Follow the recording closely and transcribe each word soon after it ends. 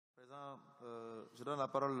Je donne la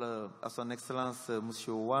parole à son Excellence M.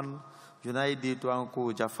 Junaid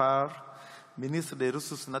TUANKU JAAFAR, ministre des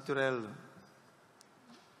Ressources naturelles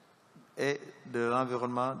et de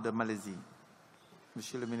l'Environnement de Malaisie.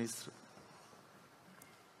 Monsieur le ministre,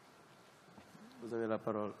 vous avez la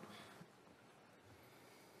parole.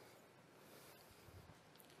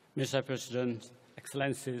 Mr. President,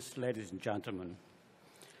 Excellencies, ladies and gentlemen.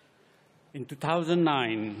 In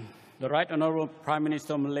 2009, the Right Honourable Prime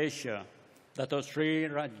Minister of Malaysia, Datuk Seri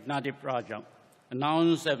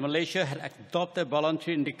announced that Malaysia had adopted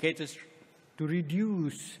voluntary indicators to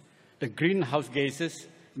reduce the greenhouse gases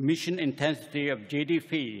emission intensity of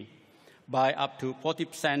GDP by up to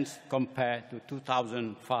 40% compared to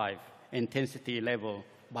 2005 intensity level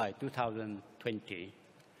by 2020.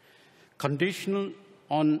 Conditional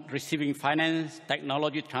on receiving finance,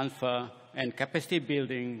 technology transfer, and capacity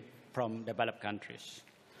building from developed countries.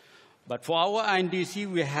 But for our INDC,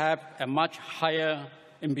 we have a much higher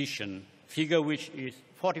ambition, figure which is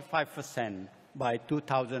 45% by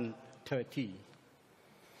 2030.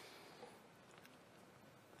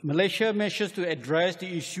 Malaysia measures to address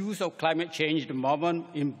the issues of climate change,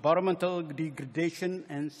 environmental degradation,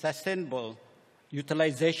 and sustainable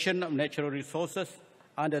utilization of natural resources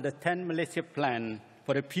under the 10 Malaysia Plan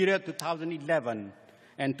for the period 2011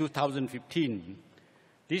 and 2015.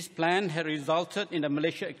 This plan has resulted in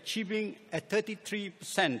Malaysia achieving a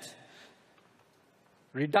 33%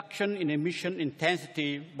 reduction in emission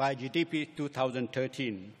intensity by GDP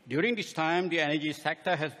 2013. During this time, the energy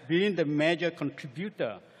sector has been the major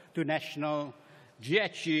contributor to national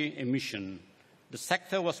GHG emission. The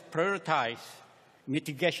sector was prioritized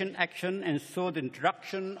mitigation action and saw the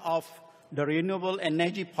introduction of the Renewable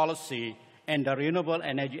Energy Policy and the Renewable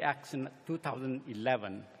Energy Act in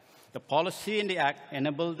 2011. The policy in the Act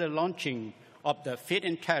enabled the launching of the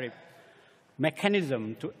feed-in tariff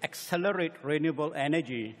mechanism to accelerate renewable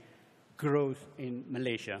energy growth in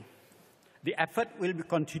Malaysia. The effort will be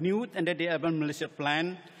continued under the Urban Malaysia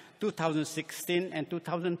Plan 2016 and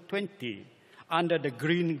 2020 under the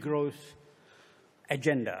Green Growth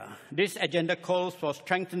Agenda. This agenda calls for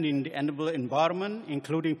strengthening the environment,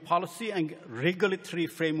 including policy and regulatory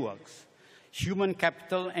frameworks, human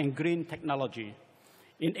capital, and green technology.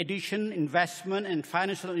 In addition, investment and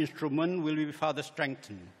financial instruments will be further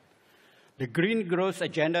strengthened. The Green Growth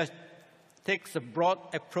Agenda takes a broad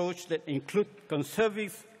approach that includes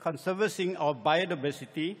conserving our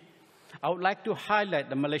biodiversity. I would like to highlight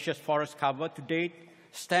that Malaysia's forest cover to date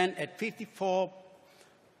stands at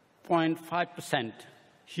 54.5%.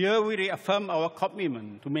 Here we reaffirm our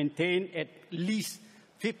commitment to maintain at least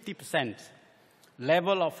 50%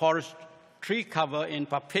 level of forest tree cover in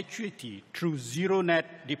perpetuity through zero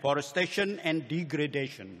net deforestation and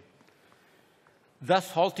degradation, thus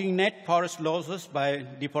halting net forest losses by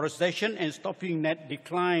deforestation and stopping net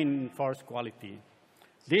decline in forest quality.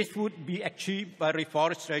 This would be achieved by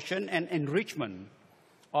reforestation and enrichment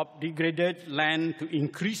of degraded land to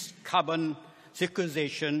increase carbon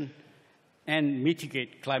sequestration and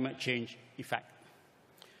mitigate climate change effect.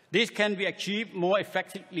 This can be achieved more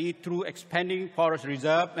effectively through expanding forest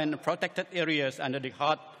reserve and protected areas under the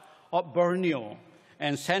Heart of Borneo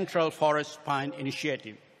and Central Forest Pine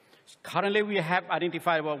Initiative. Currently, we have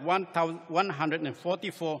identified about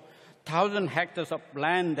 144,000 hectares of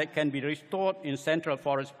land that can be restored in Central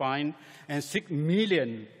Forest Pine and 6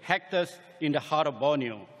 million hectares in the Heart of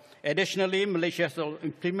Borneo. Additionally, Malaysia has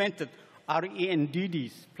implemented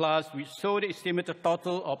RENDDs, plus we saw the estimated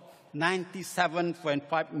total of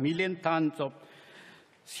 97.5 million tons of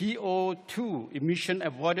CO2 emission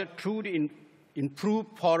avoided through the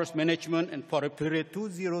improved forest management and for the period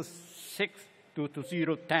 2006 to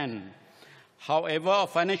 2010. However,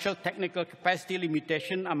 financial technical capacity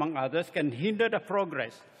limitation, among others, can hinder the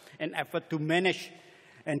progress and effort to manage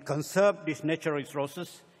and conserve these natural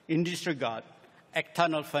resources. In this regard,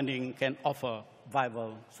 external funding can offer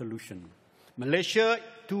viable solutions. Malaysia,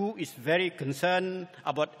 too, is very concerned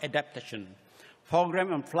about adaptation.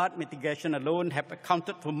 Program on flood mitigation alone have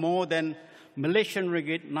accounted for more than Malaysian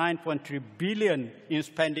ringgit 9.3 billion in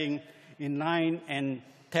spending in 9 and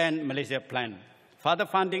 10 Malaysia Plan. Further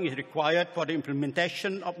funding is required for the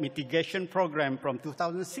implementation of mitigation program from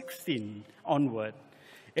 2016 onward.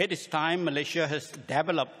 At this time, Malaysia has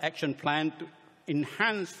developed action plan to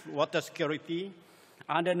enhance water security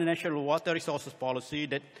under the National Water Resources Policy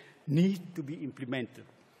that need to be implemented.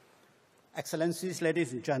 Excellencies,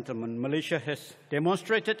 ladies and gentlemen, Malaysia has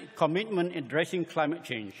demonstrated its commitment in addressing climate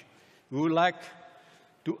change. We would like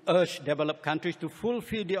to urge developed countries to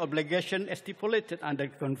fulfill the obligation stipulated under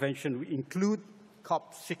the Convention. We include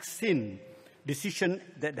COP16 decision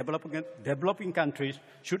that developing countries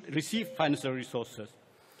should receive financial resources.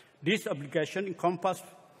 This obligation encompasses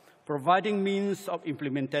providing means of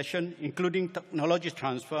implementation, including technology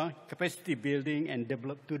transfer, capacity building, and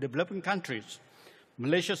to developing countries.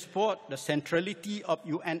 Malaysia supports the centrality of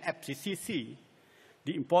UNFCCC,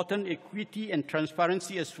 the important equity and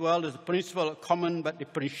transparency, as well as the principle of common but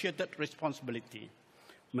differentiated responsibility.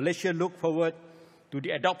 Malaysia looks forward to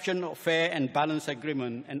the adoption of fair and balanced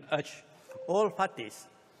agreement and urge all parties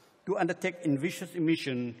to undertake ambitious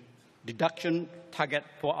emission reduction target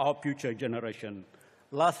for our future generation.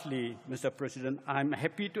 Lastly, Mr. President, I'm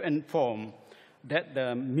happy to inform that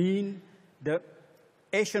the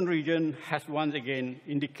Asian region has once again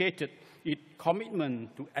indicated its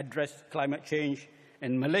commitment to address climate change,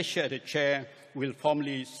 and Malaysia, the chair, will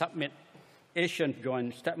formally submit Asian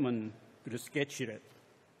joint statement to the Secretariat.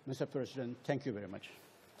 Mr. President, thank you very much.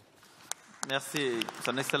 Merci,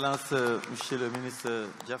 Son Excellence, Monsieur le ministre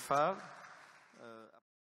JAAFAR.